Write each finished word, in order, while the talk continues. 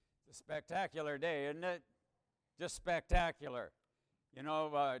It's a spectacular day, isn't it? Just spectacular. You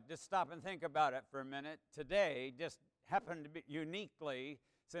know, just stop and think about it for a minute. Today just happened to be uniquely,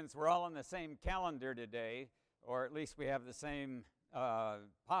 since we're all on the same calendar today, or at least we have the same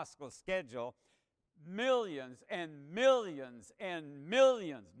Paschal schedule, millions and millions and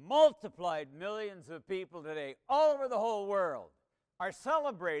millions, multiplied millions of people today, all over the whole world, are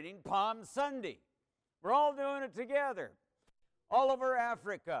celebrating Palm Sunday. We're all doing it together. All over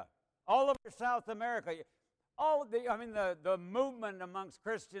Africa, all over South America. The movement amongst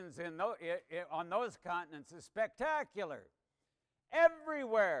Christians on those continents is spectacular.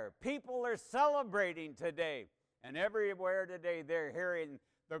 Everywhere, people are celebrating today. And everywhere today, they're hearing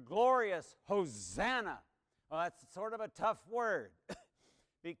the glorious Hosanna. Well, that's sort of a tough word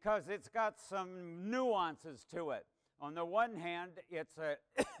because it's got some nuances to it. On the one hand, it's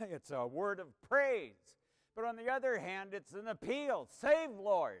a word of praise. But on the other hand, it's an appeal. Save,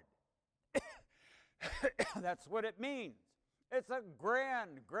 Lord. That's what it means. It's a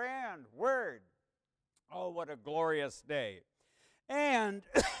grand, grand word. Oh, what a glorious day. And,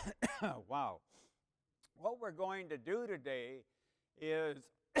 wow, what we're going to do today is,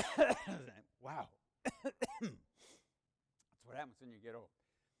 wow, that's what happens when you get old.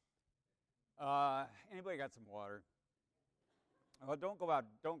 Anybody got some water? Oh, don't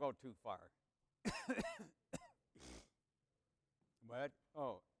go too far. What?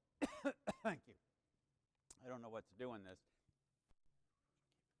 Oh, thank you. I don't know what's doing this.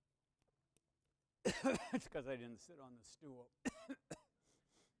 It's because I didn't sit on the stool.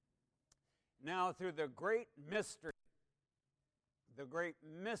 Now, through the great mystery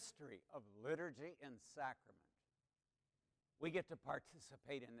of liturgy and sacrament, we get to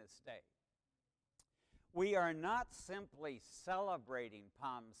participate in this day. We are not simply celebrating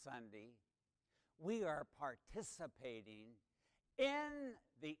Palm Sunday, we are participating in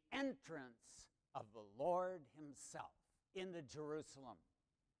the entrance of the Lord himself into Jerusalem.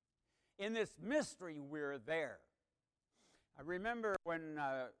 In this mystery, we're there. I remember when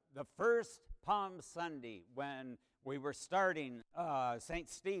the first Palm Sunday, when we were starting St.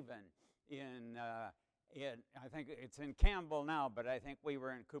 Stephen in I think it's in Campbell now, but I think we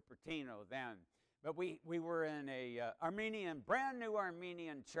were in Cupertino then. But we were in a brand new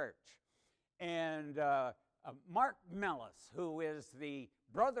Armenian church. And Mark Mellis, who is the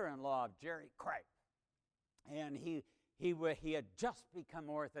brother-in-law of Jerry Cripe, and he had just become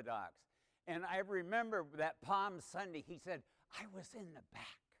Orthodox. And I remember that Palm Sunday, he said, I was in the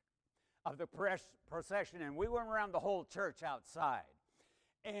back of the procession, and we went around the whole church outside.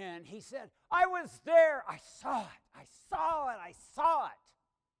 And he said, I was there, I saw it. And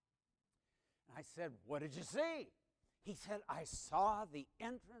I said, what did you see? He said, I saw the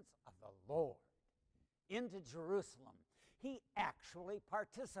entrance of the Lord into Jerusalem. He actually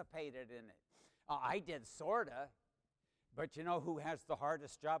participated in it. I did sorta, but you know who has the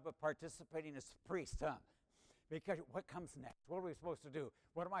hardest job of participating is the priest, huh? Because what comes next? What are we supposed to do?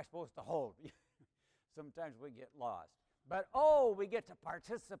 What am I supposed to hold? Sometimes we get lost. But we get to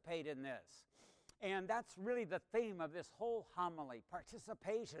participate in this. And that's really the theme of this whole homily,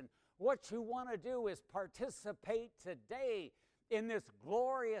 participation. What you want to do is participate today in this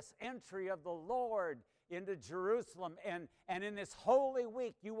glorious entry of the Lord into Jerusalem. And in this Holy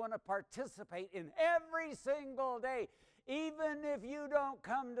Week, you want to participate in every single day. Even if you don't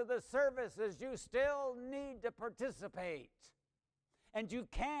come to the services, you still need to participate. And you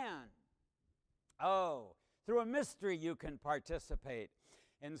can. Through a mystery you can participate.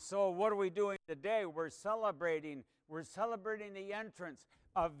 And so what are we doing today? We're celebrating the entrance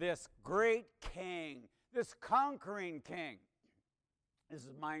of this great king, this conquering king. This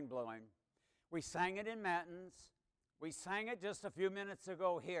is mind-blowing. We sang it in Matins. We sang it just a few minutes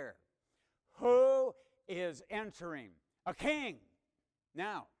ago here. Who is entering? A king.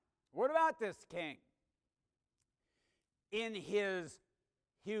 Now, what about this king? In his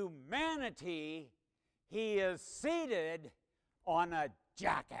humanity, he is seated on a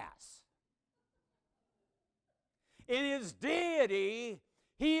jackass. In his deity,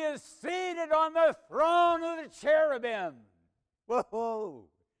 he is seated on the throne of the cherubim. Whoa!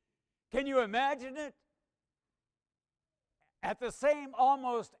 Can you imagine it? At the same,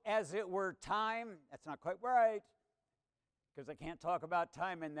 almost as it were time, that's not quite right, because I can't talk about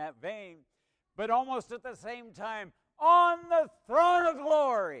time in that vein, but almost at the same time, on the throne of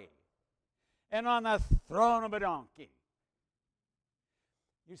glory and on the throne of a donkey.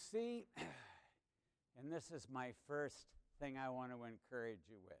 You see, and this is my first thing I want to encourage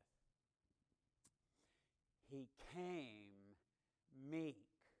you with. He came meek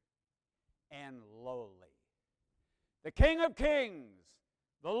and lowly. The King of Kings,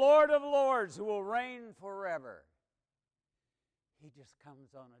 the Lord of Lords who will reign forever. He just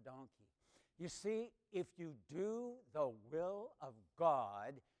comes on a donkey. You see, if you do the will of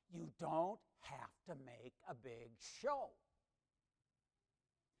God, you don't have to make a big show.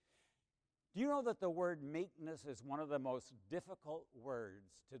 Do you know that the word meekness is one of the most difficult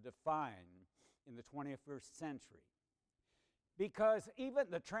words to define in the 21st century? Because even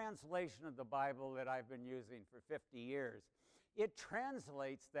the translation of the Bible that I've been using for 50 years, it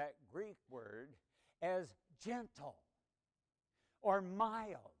translates that Greek word as gentle or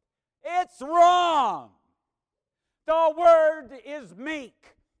mild. It's wrong. The word is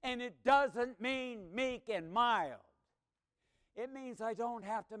meek, and it doesn't mean meek and mild. It means I don't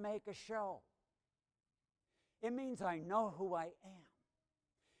have to make a show. It means I know who I am.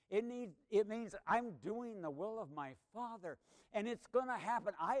 It means I'm doing the will of my Father, and it's going to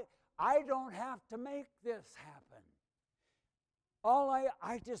happen. I don't have to make this happen.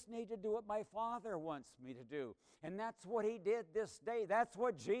 I just need to do what my Father wants me to do. And that's what he did this day. That's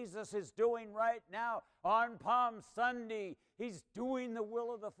what Jesus is doing right now on Palm Sunday. He's doing the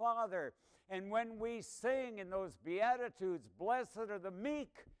will of the Father. And when we sing in those Beatitudes, blessed are the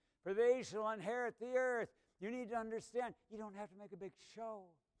meek, for they shall inherit the earth, you need to understand, you don't have to make a big show.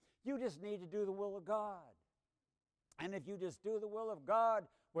 You just need to do the will of God. And if you just do the will of God,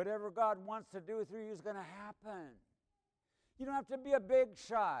 whatever God wants to do through you is going to happen. You don't have to be a big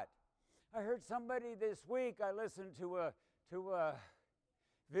shot. I heard somebody this week, I listened to a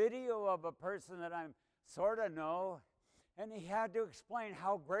video of a person that I sort of know, and he had to explain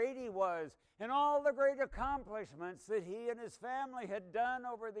how great he was and all the great accomplishments that he and his family had done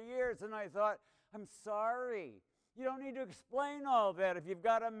over the years. And I thought, I'm sorry. You don't need to explain all that. If you've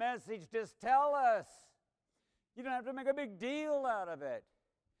got a message, just tell us. You don't have to make a big deal out of it.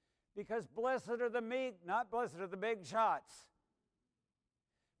 Because blessed are the meek, not blessed are the big shots.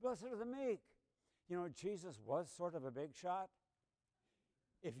 Blessed are the meek. You know, Jesus was sort of a big shot.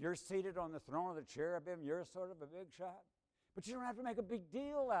 If you're seated on the throne of the cherubim, you're sort of a big shot. But you don't have to make a big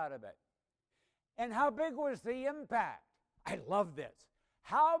deal out of it. And how big was the impact? I love this.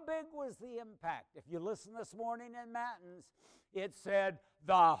 How big was the impact? If you listen this morning in Matins, it said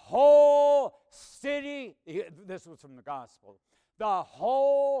the whole city, this was from the gospel, the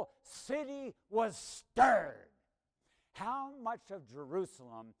whole city was stirred. How much of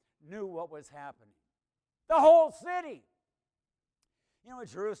Jerusalem knew what was happening? The whole city. You know,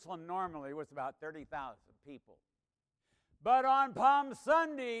 Jerusalem normally was about 30,000 people. But on Palm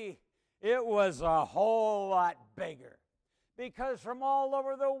Sunday, it was a whole lot bigger. Because from all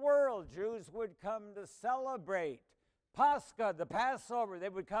over the world, Jews would come to celebrate Pascha, the Passover. They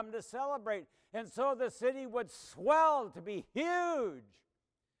would come to celebrate. And so the city would swell to be huge.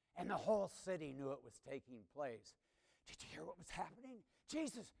 And the whole city knew it was taking place. Did you hear what was happening?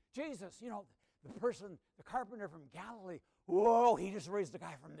 Jesus, you know, the carpenter from Galilee, whoa, he just raised the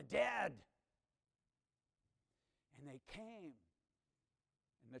guy from the dead. And they came.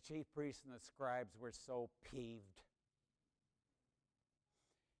 And the chief priests and the scribes were so peeved.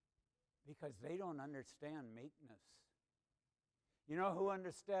 Because they don't understand meekness. You know who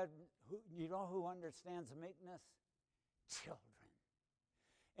understands meekness? Children.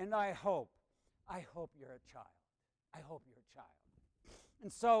 And I hope you're a child. I hope you're a child.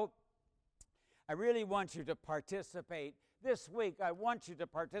 And so I really want you to participate. This week I want you to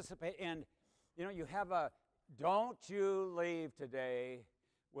participate. And you know, you have don't you leave today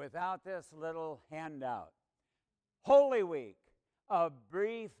without this little handout. Holy Week, a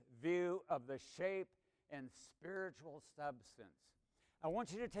brief view of the shape and spiritual substance. I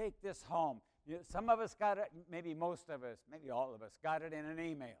want you to take this home. Some of us got it, maybe most of us, maybe all of us got it in an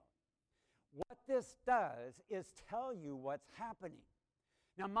email. What this does is tell you what's happening.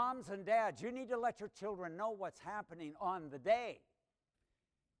 Now, moms and dads, you need to let your children know what's happening on the day.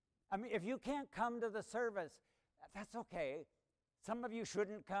 I mean, if you can't come to the service, that's okay. Some of you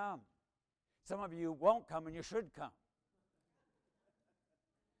shouldn't come. Some of you won't come, and you should come.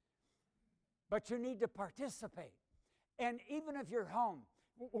 But you need to participate. And even if you're home,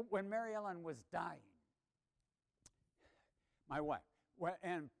 when Mary Ellen was dying, my wife,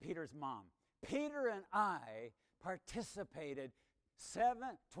 and Peter's mom, Peter and I participated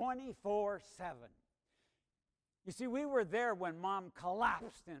 24/7. You see, we were there when Mom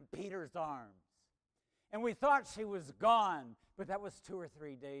collapsed in Peter's arms. And we thought she was gone, but that was 2 or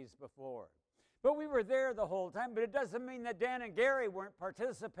 3 days before. But we were there the whole time, but it doesn't mean that Dan and Gary weren't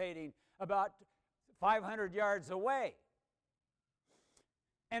participating about 500 yards away.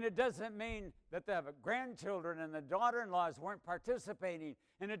 And it doesn't mean that the grandchildren and the daughter-in-laws weren't participating.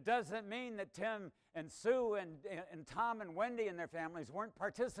 And it doesn't mean that Tim and Sue and Tom and Wendy and their families weren't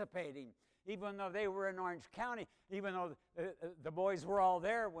participating, even though they were in Orange County, even though the boys were all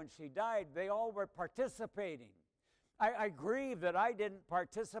there when she died, they all were participating. I grieve that I didn't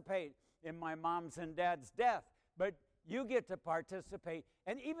participate in my mom's and dad's death, but you get to participate.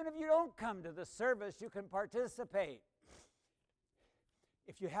 And even if you don't come to the service, you can participate.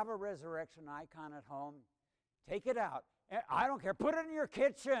 If you have a resurrection icon at home, take it out. I don't care. Put it in your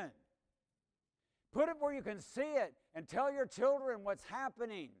kitchen. Put it where you can see it and tell your children what's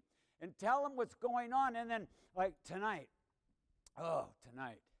happening and tell them what's going on. And then, like tonight,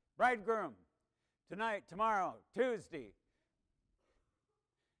 bridegroom, tonight, tomorrow, Tuesday.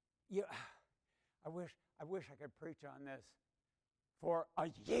 I wish I could preach on this for a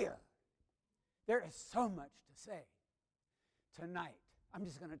year. There is so much to say. Tonight, I'm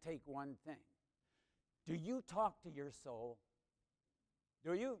just going to take one thing. Do you talk to your soul?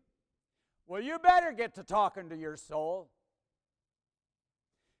 Do you? Well, you better get to talking to your soul.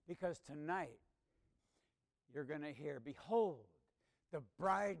 Because tonight, you're going to hear, behold, the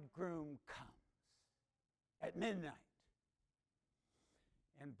bridegroom comes at midnight.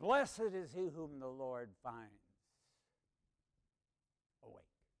 And blessed is he whom the Lord finds awake.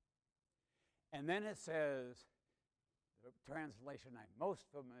 And then it says, the translation I'm most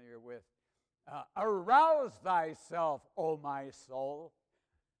familiar with, arouse thyself, O my soul.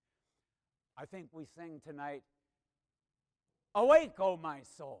 I think we sing tonight, awake, O my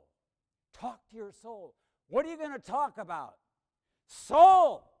soul. Talk to your soul. What are you going to talk about?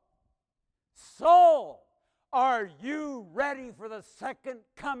 Soul. Soul. Are you ready for the second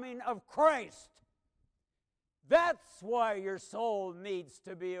coming of Christ? That's why your soul needs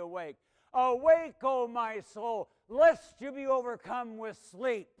to be awake. Awake, O my soul, lest you be overcome with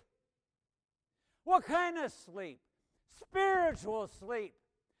sleep. What kind of sleep? Spiritual sleep.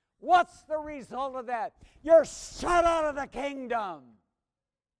 What's the result of that? You're shut out of the kingdom.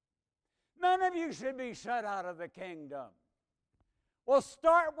 None of you should be shut out of the kingdom. Well,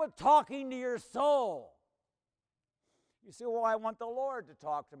 start with talking to your soul. You say, well, I want the Lord to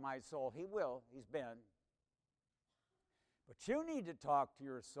talk to my soul. He will. He's been. But you need to talk to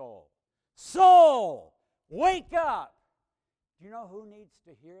your soul. Soul, wake up. Do you know who needs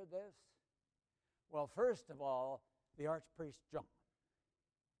to hear this? Well, first of all, the Archpriest John.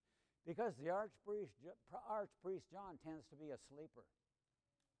 Because the Archpriest John tends to be a sleeper.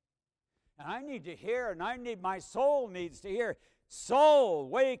 And I need to hear, and my soul needs to hear, soul,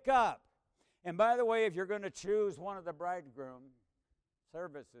 wake up. And by the way, if you're going to choose one of the bridegroom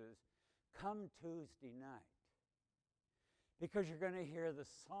services, come Tuesday night. Because you're going to hear the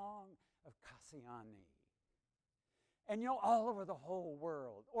song of Cassiani. And all over the whole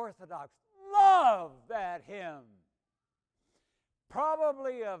world, Orthodox love that hymn.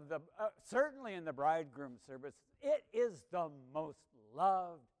 Probably certainly in the bridegroom service, it is the most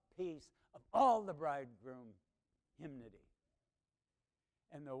loved piece of all the bridegroom hymnody.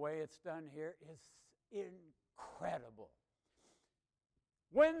 And the way it's done here is incredible.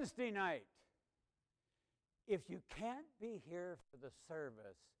 Wednesday night, if you can't be here for the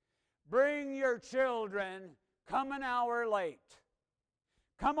service, bring your children, come an hour late.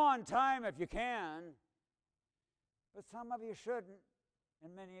 Come on time if you can, but some of you shouldn't,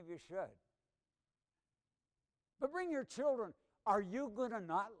 and many of you should. But bring your children. Are you going to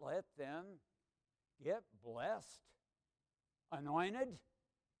not let them get blessed, anointed?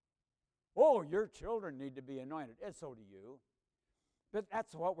 Oh, your children need to be anointed, and so do you. But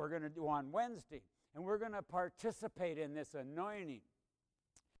that's what we're going to do on Wednesday, and we're going to participate in this anointing.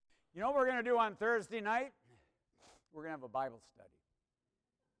 You know what we're going to do on Thursday night? We're going to have a Bible study.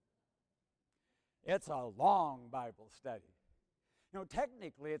 It's a long Bible study.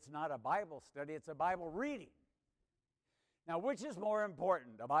 Technically, it's not a Bible study, it's a Bible reading. Now, which is more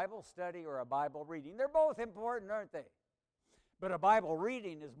important, a Bible study or a Bible reading? They're both important, aren't they? But a Bible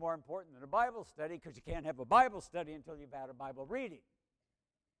reading is more important than a Bible study because you can't have a Bible study until you've had a Bible reading.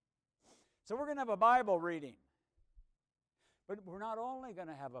 So we're going to have a Bible reading. But we're not only going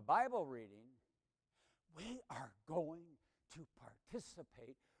to have a Bible reading, we are going to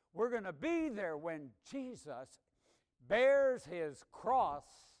participate. We're going to be there when Jesus bears his cross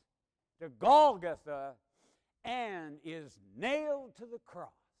to Golgotha and is nailed to the cross.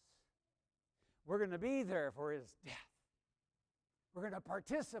 We're going to be there for his death. We're going to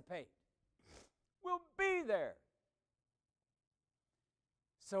participate. We'll be there.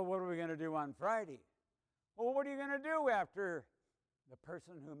 So what are we going to do on Friday? Well, what are you going to do after the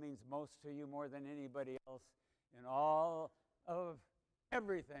person who means most to you more than anybody else in all of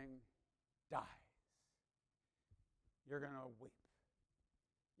everything dies? You're going to weep.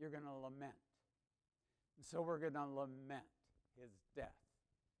 you're going to lament. And so we're going to lament his death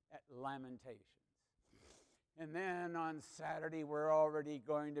at Lamentations. And then on Saturday, we're already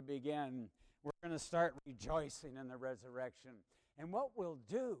going to begin. We're going to start rejoicing in the resurrection. And what we'll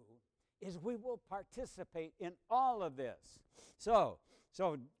do is we will participate in all of this. So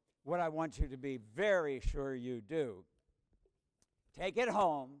what I want you to be very sure you do, take it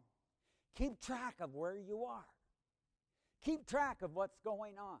home, keep track of where you are. Keep track of what's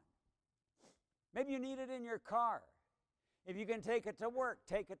going on. Maybe you need it in your car. If you can take it to work,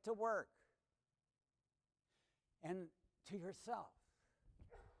 take it to work. And to yourself,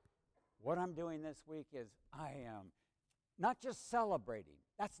 what I'm doing this week is I am not just celebrating.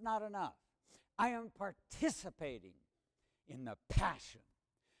 That's not enough. I am participating in the passion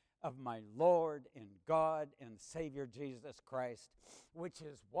of my Lord and God and Savior Jesus Christ, which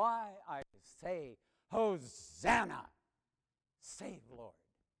is why I say, Hosanna! Save, Lord.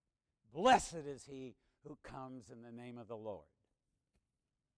 Blessed is he who comes in the name of the Lord.